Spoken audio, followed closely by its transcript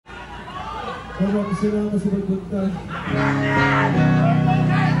Maraming salamat sa pagpunta.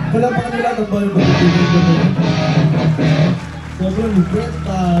 Wala pa kanila ng bayo ba? Sobrang lupet,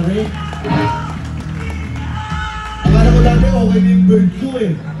 pare. Akala ko dati okay na yung bird ko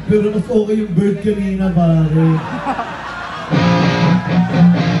eh. Pero mas okay yung bird kanina, pare.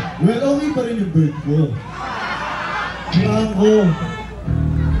 Well, okay pa rin yung bird ko. Franco.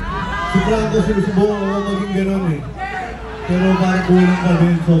 Si Franco, sinusubukan ako maging gano'n eh. Pero parang kulang pa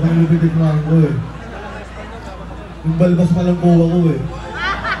din, sobrang lupit yung Franco eh. Yung balbas pa lang kuha ko eh.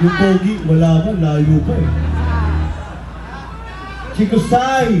 Yung pogi, wala pa, layo pa eh.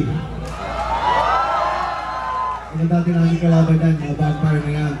 Chikusay! Ano natin namin kalaban yan, mga vampire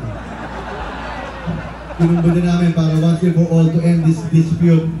na yan. Tinumba din namin para once and for all to end this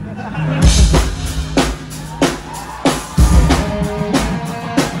dispute.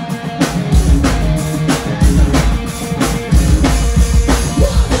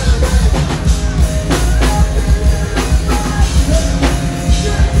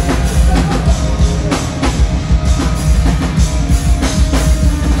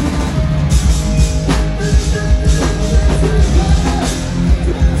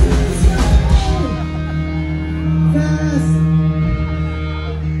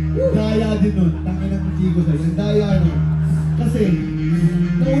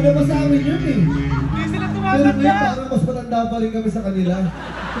 Parang mas matanda pa rin kami sa kanila.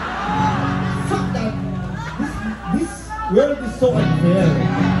 Fuck that! This world is so unfair.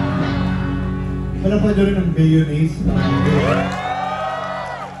 Wala pa nyo rin ang Mayonnaise.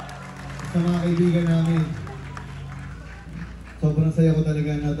 Sa mga kaibigan namin. Sobrang saya ko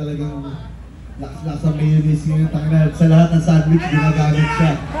talaga na talagang lakas-lakas ang Mayonnaise ngayon. Sa lahat ng sandwich, ginagamit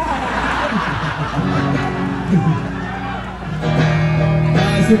siya.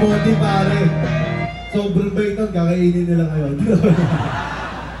 Si Monty pare. Sobrang bait nun, kakainin nila ngayon.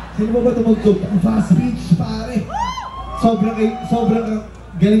 Sino ba ba ito mag-joke? Ang fast speech, pare! Sobrang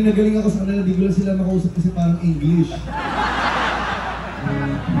galing na galing ako sa kanila. Di ko lang sila makausap kasi parang English.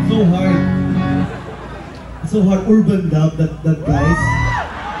 So hard. So hard. URBANDUB, that guys.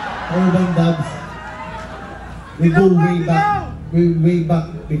 URBANDUBs. We go way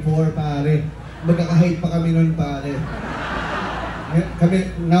back before, pare. Magkakahate pa kami nun, pare. Kami,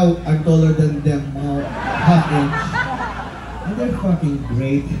 now, I'm taller than them, half inch. And they're fucking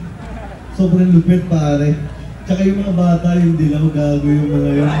great. Sobrang lupit, pare. Tsaka yung mga bata, yung dilaw, gago yung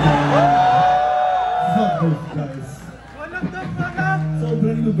mga yun. Fuck those guys.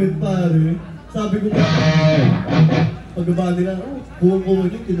 Sobrang lupit, pare. Sabi ko na, pagbaba nila, kuha-kuha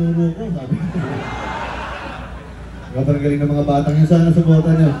nyo, tinuro ko, sabi ko. Parang galing ng mga batang yun, sana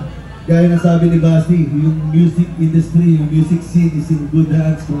supportan nyo. Gaya na sabi ni Basti, yung music industry, yung music scene is in good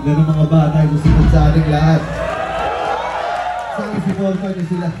hands. Kung gano'ng mga bata, yung susunod sa ating lahat. Sana supportan nyo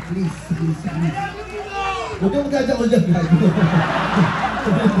sila. Please, please, please. Huwag kang magkadya ko dyan, gago.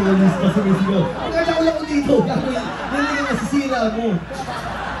 Magkadya ko lang ko dito, gago. Yan din ang masisira mo.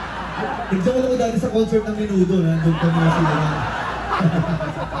 Tignan ko lang ko dati sa concert ng Menudo, nandun kami na sila na.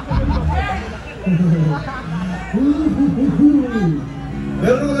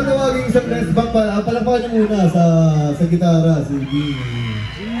 Meron naman katawagin isang press back pala. Palapakan niyo muna sa gitara, si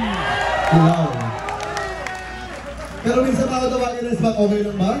Linao. Pero minsan makatawagin press back, okay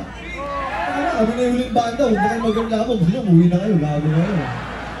lang ba? Kami na yung huling banda, huwag na kayo maganda mo. Gusto nyo, umuwi na kayo, gago na kayo.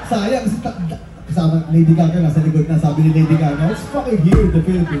 Sayang, kasi kasama Lady Gaga, nasa likod na, sabi ni Lady Gaga, it's fucking here in the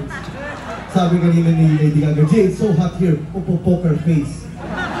Philippines. Sabi kanina ni Lady Gaga, Jay, it's so hot here, poker face.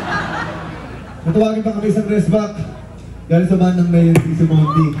 Natawagin pa kami isang press back. Galing sa bandang Mayonnaise si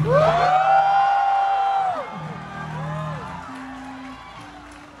Monty.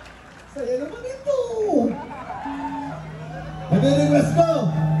 Saya naman ito! Nag-request ko!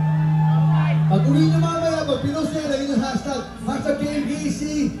 Pag uwi nyo mamaya, pag pinost nyo, lagyan yung hashtag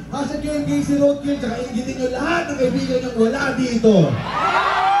Kamikazee, hashtag Kamikazee Roadkill, tsaka ingitin nyo lahat ng kaibigan nyo wala dito!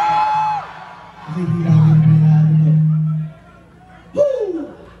 Kasi hindi namin pinahalo to.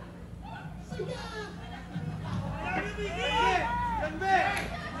 Woo!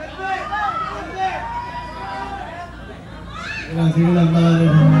 Sige lang,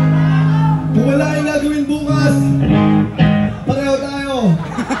 pare. Kung wala yung gagawin bukas, pareho tayo.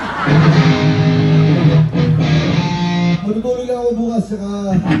 Matutulog lang ako bukas,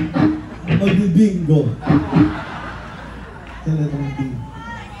 saka magbibingo. Saan na itong team?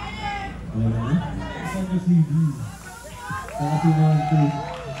 Saan na si B? Saka si Monty.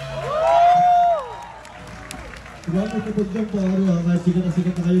 Diba, magkapag dyan, pare. Kahit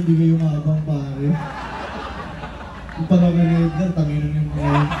sikat na kayo, di kayo maabang, pare. Yung Parokya ni Edgar, tanginan yung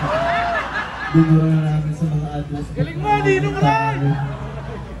mga binura na namin sa mga address. Galing mo, dino ka lang!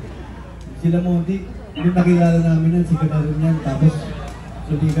 Sila Monty, yung nakilala namin yan, sikat na rin yan. Tapos,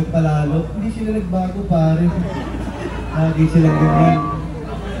 sumikat palalo. Hindi sila nagbago, pare. Lagi silang ganyan.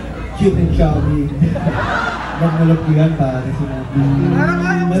 Cute and chubby. Magmalap ko yan, pare.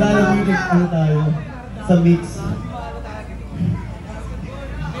 Malalagay ano tayo sa mix.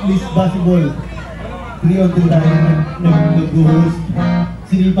 Miss Basketball. 3-on-3 tayo nag-host.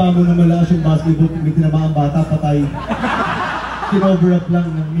 Sinipa mo na malakas yung basketball, may tinamaan bata, patay. Kinover up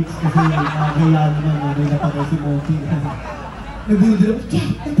lang ng mix kasi nakakaya naman, may napatay si Monty. Nag-build up,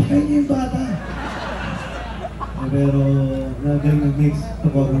 napatay niya yung bata. Pero nagaling ng mix to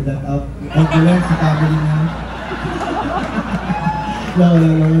cover that up. Ambulance sa family niya.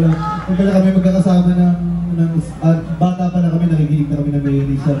 Wala. Kaya kami magkakasama ng bata pa na kami, nakikinig na kami ng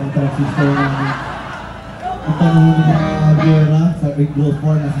Mayonnaise sa mga transistor namin. Ang tanong ng mga Viera sa Big Gloc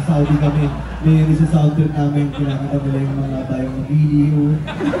 4, nasa Saudi kami. Mayonnaise sa sound trip namin, kinakita nila yung mga tayong video.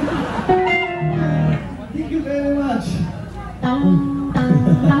 Thank you very much!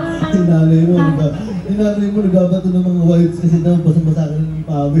 Inanay mo, nagabato ng mga wipes kasi daw basang-basa ka ng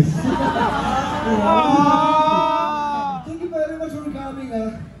pawis. Thank you very much for coming,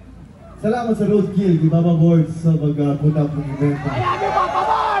 ha. Salamat sa Roadkill, di Mama Boards sa pag-put up ng event.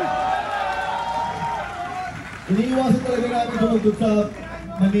 Iniiwasan talaga namin tumagod sa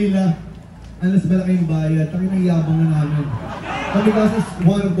Manila unless meron kayong bayad. Kami nang yabang na namin. Kamikazee is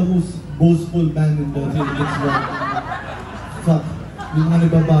one of the most boastful band in the Philippines. Fuck. Yung mga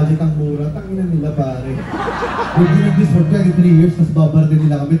nagbabudget ang mura, tangina nila pare. We've been in this for 23 years, tapos babarde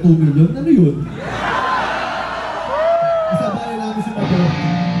nila kami 2 million. Ano yun? Kasabayan namin si Madonna.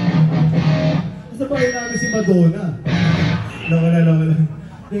 Kasabayan namin si Madonna. Lawala.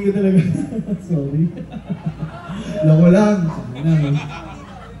 Thank you talaga. Sorry. Lako lang.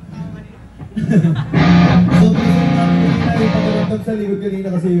 Sobrang namin yung pagkaramdam sa likod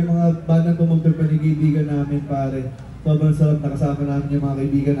kanina kasi yung mga bandang tumugtog pa ni kaibigan namin pare. Sobrang sarap nakasama namin yung mga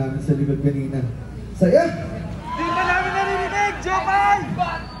kaibigan namin sa likod kanina. Saya! Di ba namin narinig, Jomal?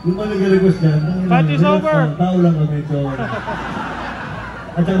 Yung mga nag-request dyan. Party is over! Tao lang kami, Jomal.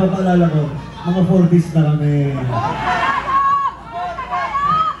 At saka mapaalala ko, mga 40s na kami.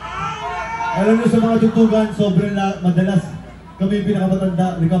 Alam nyo sa mga tutugan, sobrang madalas kami yung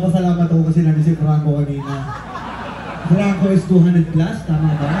pinakamatanda. Nagkapasalamat ako kasi namin si Franco kanina. Franco is 200 plus,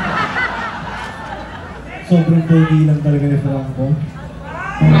 tama ba? Sobrang pogi lang talaga ni Franco.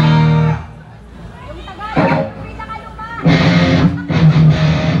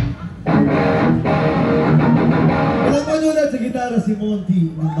 Alam mo nyo na sa gitara si Monty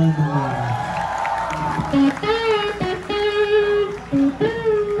ng banda niya.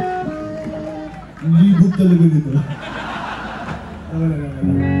 Libog talaga dito.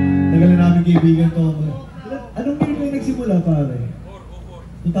 Tagal na namin kaibigan to. Anong year kayo nagsimula pare?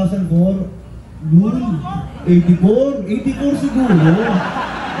 2004? Noon? 84? 84 siguro?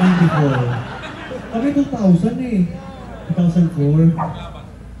 94? Kami 2000 eh.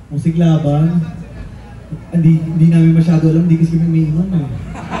 2004? Musik laban? Hindi namin masyado alam, hindi kasi kami minimum eh.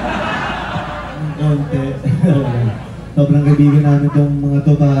 Ang konti. Sobrang kaibigan namin itong mga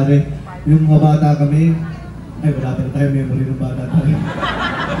to pare. Yung mga bata kami, ay wala pa na tayo memory ng bata tayo.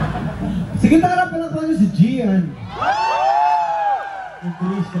 Sige, tarap pa lang kanya si Gian. Ang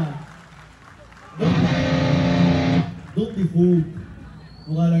Trisha. Don't be fooled.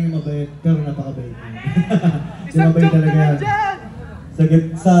 Mukha lang yung mabait, pero napakabait. Yung mabait talaga yan.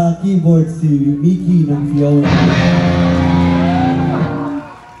 Sa keyboard si Mikki ng Fiona.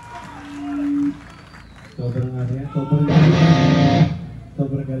 Sobrang nga yan.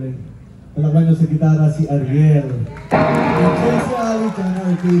 Sobrang galing. Palakpan nyo sa gitara si Ariel. Si Ali, tsaka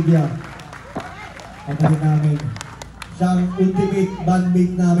na Arcadia. Kapatid namin. Siya ang ultimate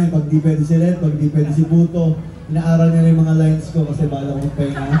bandmate namin. Pag di pwede si Red, pag di pwede si Buto. Inaaral niya yung mga lines ko kasi bala ko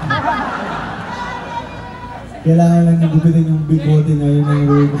magpahinga. Kailangan lang nang gupitin yung bigote na yun ang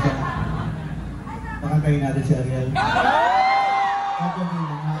rule ko sa... Pakantayin natin si Ariel.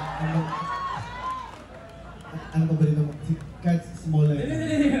 Ano ba ba rin naman? Kahit small na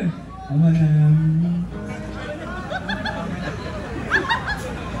yun. Ang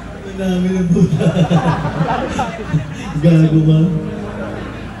dami ng buta. Gago ba?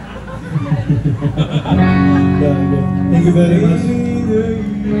 Gago. Thank you very much.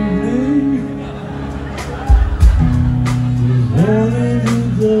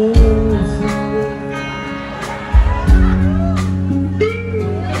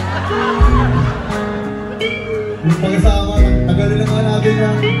 Yung pag-asama, tagal na nga natin na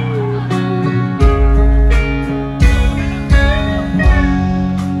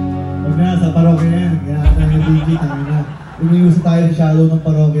sa Parokya yan, ginagawa ng DJ, tangin na. Umiuso tayo ng shallow ng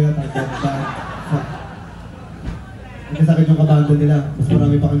Parokya at nagkasakit yung kabanda nila. Mas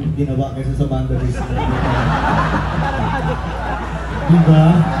marami pa kami ginawa kaysa sa banda race. Diba?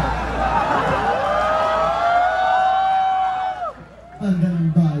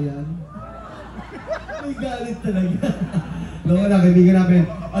 Hanggang bayan. May galit talaga. Noong wala, kaibigan namin.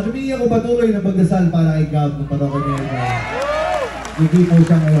 At humingi ako patuloy na pagdasal para kay Gab ng Parokya niya. Hindi po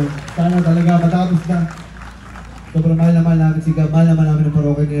siya ngayon. Sana talaga matapos na. Sobrang mahal naman namin si Gab, mahal naman namin ng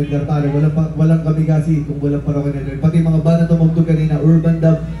Parokya ni Edgar pare. Walang Kamikazee kung walang Parokya ni Edgar. Pati mga banda tumugtog kanina,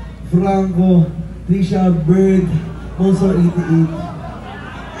 URBANDUB, Franco, Trisha, Bird, Monster 88.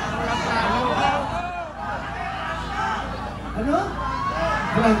 Ano?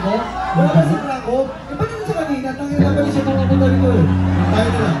 Franco? Wala ba si Franco? Eh, ba't yun sa kanina? Tangin na ba siya pumunta rito eh? Tayo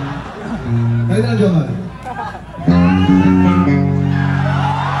na lang. Tayo na lang, Jomal.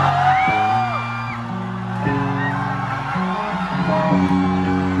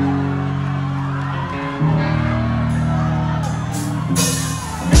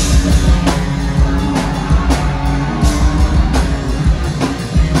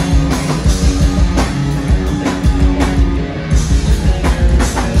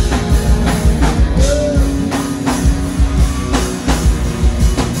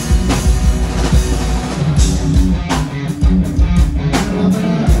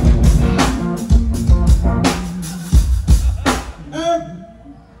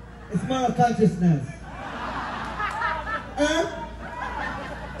 Consciousness. Earth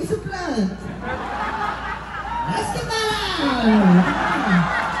is a plant. BAGSAKAN!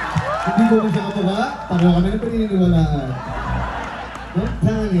 Hindi ko siya kapawa, pareho kami ng paniniwalaan. Don't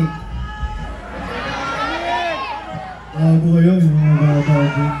panic. Bago kayo, yung mga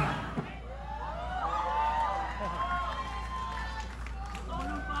bago.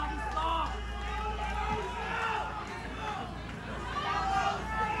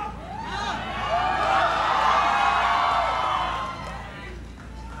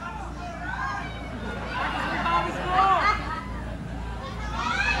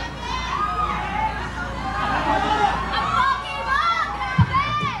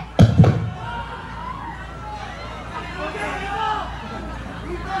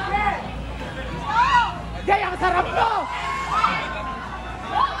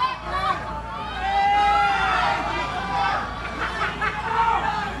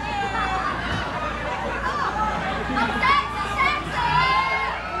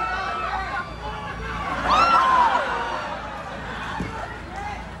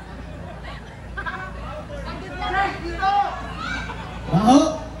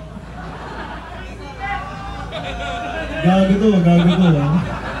 Gago to ha.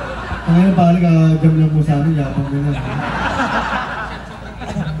 Ngayon pare ka-jam lang mo sa amin, yapang mo na.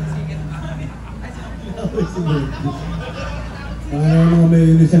 Kaya mga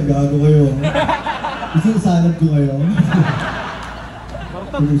Mayonnaise yan, gago kayo. Isang salad ko kayo.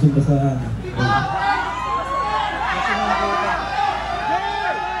 Tulusong basahan.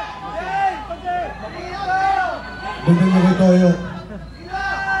 Ganda nyo kay Toyo.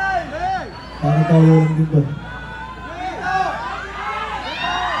 Para Toyo lang dito.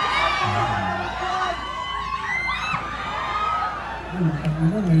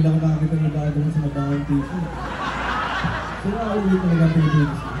 Ngayon lang nakakita ng bago sa mabangang piso. So nakaulit talaga ang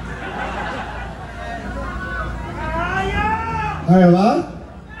Pilipinas. Kaya ba?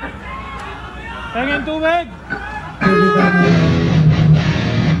 Pengen tubig! Pwede ka na.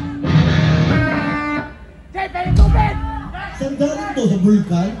 Jay, pengen tubig! Saan galing to? Sa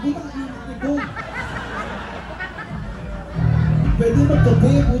vulkan? Puta ka ito. Pwede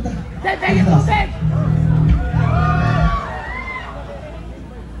magkape, puta. Jay, pengen tubig!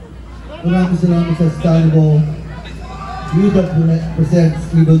 Maraming salamat sa Stanbo. Luda presents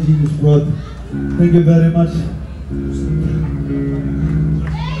Evil Genius Prod. Thank you very much.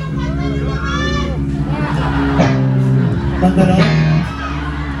 Pagkaraw.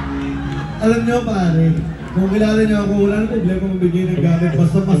 Alam nyo pare, kung kilala nyo ako, wala na problema magbigay ng gamit.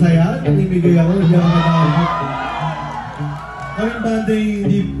 Basta masaya, ibigay ako, hindi ako natakamot. Kaming banda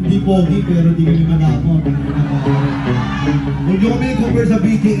hindi pogi, pero di kami manamon. Huwag nyo kami compare sa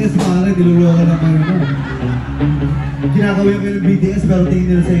BTS pare, niluloko lang kayo mo. Kinakawin kayo ng BTS, pero tingin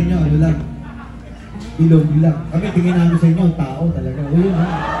nila sa inyo, ano lang. Ilog lang. Kami tingin namin sa inyo, tao talaga. O yun ha.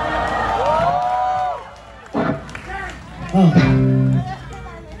 Oh.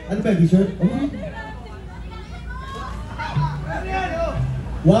 Ano ba, t-shirt? Oh.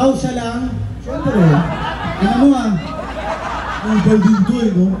 Wow, siya lang. Siyempre. Ano mo ah? Ubal din to eh,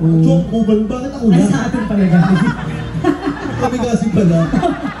 no? Chok, ubal. Bakit ako lang? Ay, sa atin pala kasi. Kamikazee pala.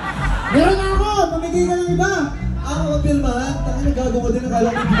 Meron na ako! Pamigay ka ng iba! Ako! mapirmahan. Taka nagago ka din. Akala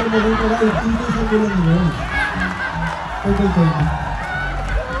ko hindi ka mawin ko lang. Ito sa bilang mo. Pwede.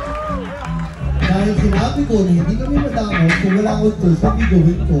 Dahil sinabi ko na hindi kami madamay kung wala akong tools, hindi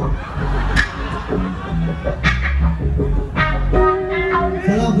gawin ko.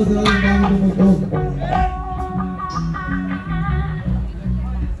 Salamat yung dami lumutog.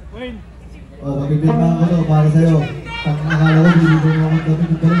 O, mapipirmahan ko to para sa'yo. Akala ko, hindi ko naman kami.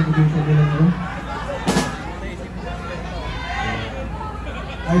 Hindi ka rin, hindi sa bilang mo.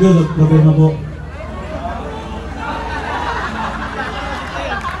 Idol, mapirma po.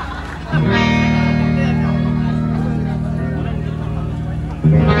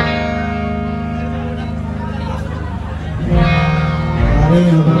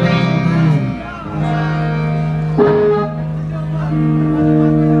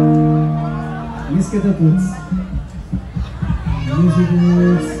 Miss kita Puts. Miss kita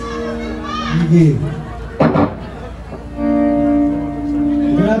Puts. Mikki.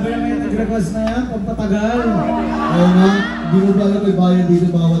 Grabe naman yung nag-request na yan, pagpatagal. Oo nga, di mo pala may bayan dito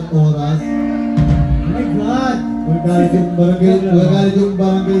bawat oras. Oh my God! Magagalit yung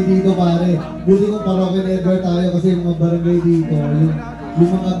barangay dito pare. Buti kong Parokya na Edgar tayo kasi yung mga barangay dito,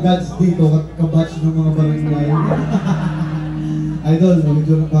 yung mga gods dito, kabatch ng mga barangay. Idol,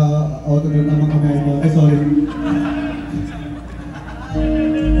 medyo naka-autograph naman kami. Sorry.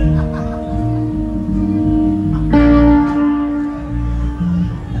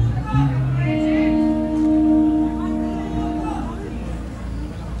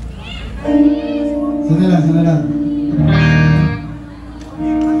 Sana lang.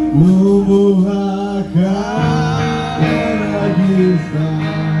 Lumuha ka nag-isa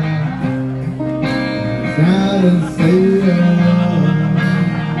sana sa'yo.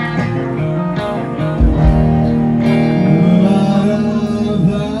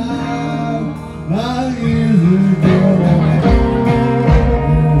 Marabang ang isip ko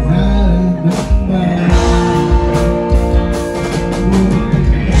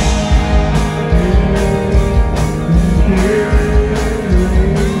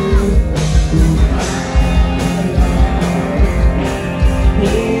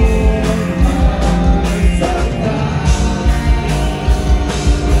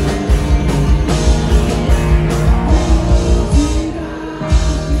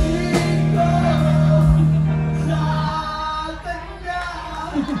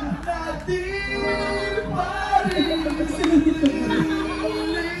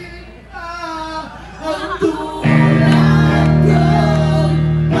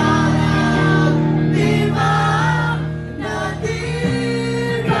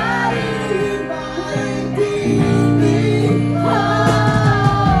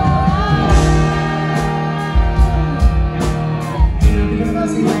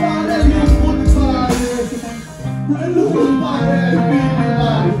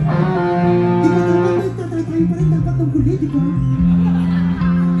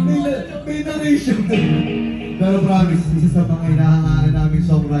Pero promise, isa sa mga hinahangaan namin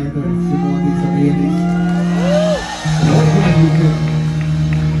songwriter, si Monty sa Mayonnaise.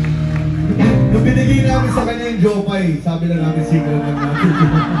 Nung binigay namin sa kanya yung Jopay, sabi lang namin single lang natin.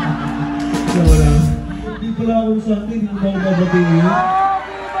 So wala. Hindi pala ako sa atin, hindi mo ba ako babatiin?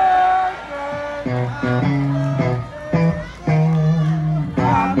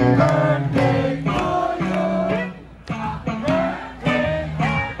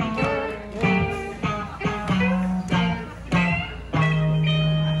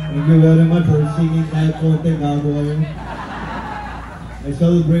 Thank you very much for singing kahit konti bago kayo. I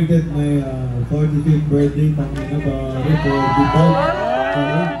celebrated my 45th birthday pangina ba report.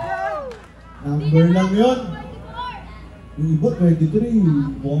 Number lang yun. Yung iba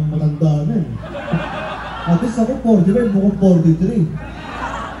 23, mukhang matanda na eh. At least ako 45, mukhang 43.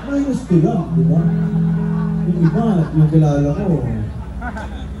 Minus 2 lang, di ba? Yung iba, yung kilala ko.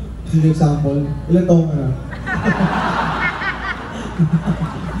 Sige example, ilan taong ka na?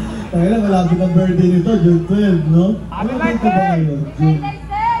 Kaya lang, malapit ang birthday nito, June 12, no? Ano dito ba ngayon? June?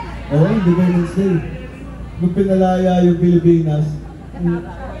 Oo, Independence Day. Nung pinalaya yung Pilipinas,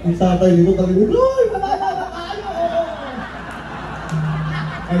 yung tatay nito talaga, Uy! Malala na kayo!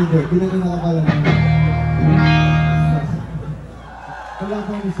 Ay, hindi. Pinagin nakakala naman. Wala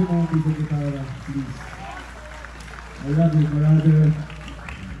ko ni si Monty sa gitara, please. I love you, brother.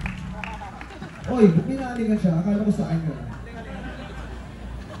 Oy, pinali ka siya. Akala ko saan ka.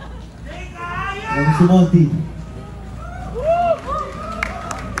 Alam si Monty.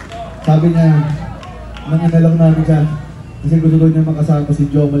 Sabi niya, nanganalak namin siya. Kasi gusto daw niya makasama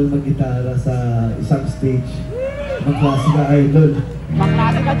si Jomal mag-gitara sa isang stage. Mag-klase ka idol.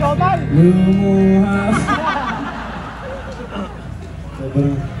 Mag-klase ka, Jomal! Lumuha.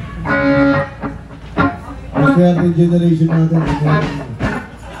 Sobrang... Kaya yung generation natin.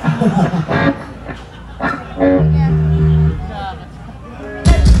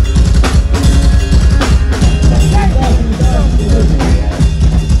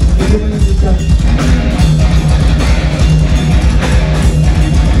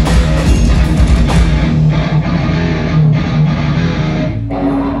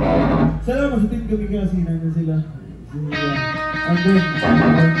 Salamat sa team Kamikazee, nandiyan sila. Andun.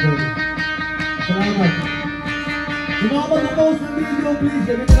 Salamat. Yung mga mag-post ng video, please,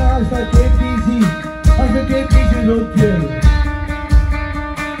 sabi ko na hashtag KPC. Hashtag KPC Roadkill.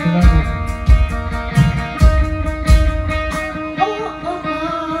 Salamat.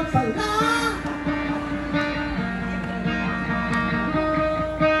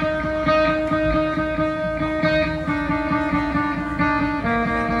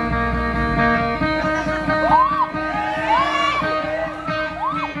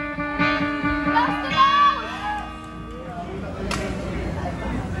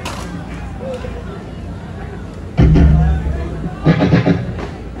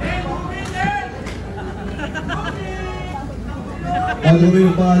 Bago ko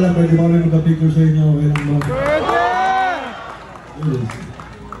yung paalam, pwede ba kami magka-picture sa inyo? Okay lang ba? Yes.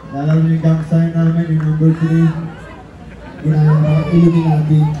 Lalaro yung gang sign namin, yung number 3. Ginaya ng mga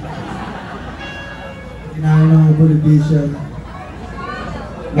Illuminati. Ginaya ng mga politician.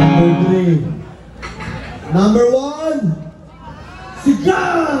 Number 3. Number 1! Si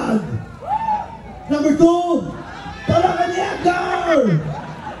God! Number 2! Parokya ni Edgar!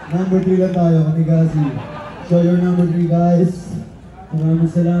 Number 3 lang tayo, Kamikazee. So your number 3 guys.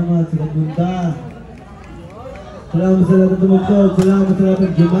 Maraming salamat sa pagpunta. Salamat sa lahat ng tumugtog. Salamat sa lahat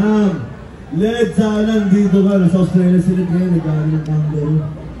ng Jomal. Led sana nandito ka. Sa Australia sila ngayon. Nagkakaroon ng number.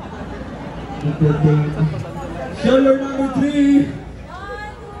 Show your number 3.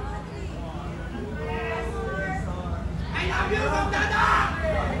 I love you, Bagdada!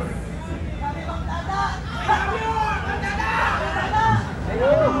 I love you, Bagdada!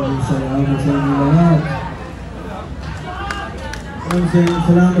 Salamat sa inyo lahat.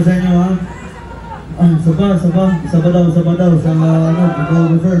 Salamat sa inyo ha. Saba daw sa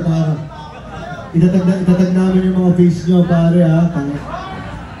photographer para itatag namin yung mga face nyo pare ha.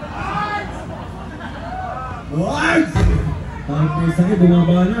 What? Kahit may sakit,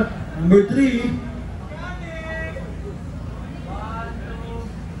 bumabanat. Number 3.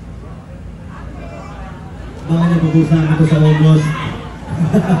 Baka niya pag-usahan ito sa August.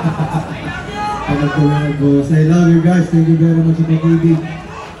 I love you guys. Thank you very much for the TV.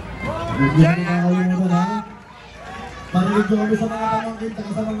 Huwag niyo nakakalimutan ha. Parinig nyo kami sa mga pamangkin at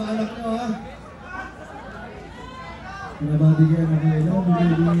sa mga anak nyo ha. Pinabatigyan na kayo. Love you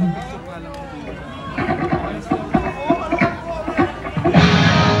baby.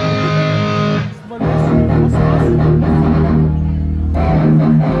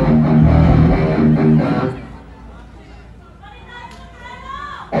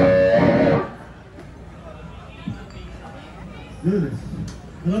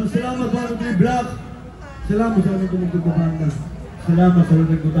 Maraming salamat para kay Black. Salamat sa aming tumutog na banda. Salamat sa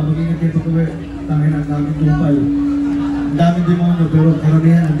lunag punta. Mag-ingat kayo pag-uwi. Tangin ang daming tumpay. Ang daming demonyo pero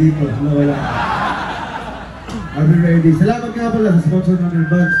karamihan nandito. Wala. Are we ready? Salamat nga pala sa sponsor ng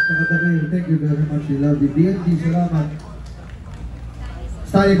Advance. Thank you very much. We love you. DND, salamat.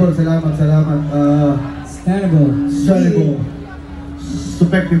 Stylable, salamat. Stylable.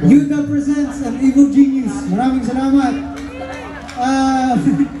 Suppectable. Yuda presents an evil genius. Maraming salamat.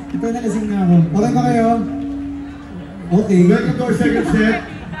 Ito na lasing na ako. Okay ba kayo? Okay. Welcome to our second set.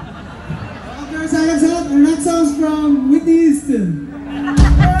 Welcome to our second set. And that sounds from Whitney Houston.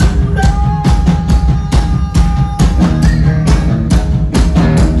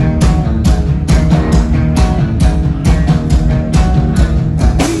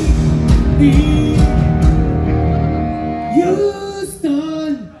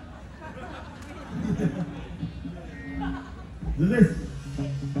 Houston! Do this.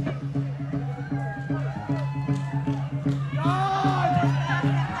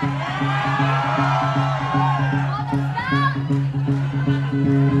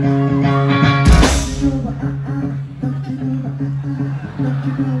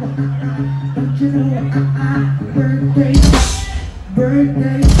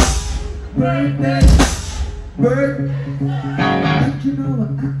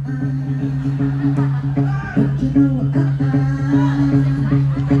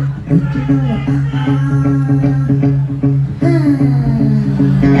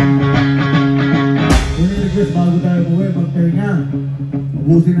 Bago tayo umuwi, magpahinga.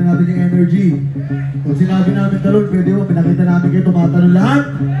 Ubusin na natin yung energy. Kung sinabi namin talon, pwede mo, pinakita namin kayo tumatalon lang.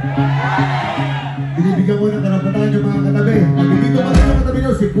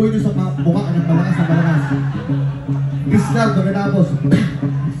 tuloy nyo sa mukha ng malakas na malakas. Kiss lang, pagkatapos.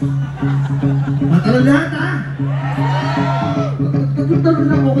 Matalon lahat, ha? Tatlong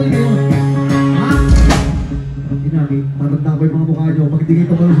lang okay ngayon. Ha? Inami, tatanda ko yung mga mukha nyo. Magdingin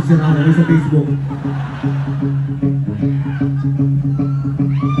ko pa sa sirama kayo sa Facebook.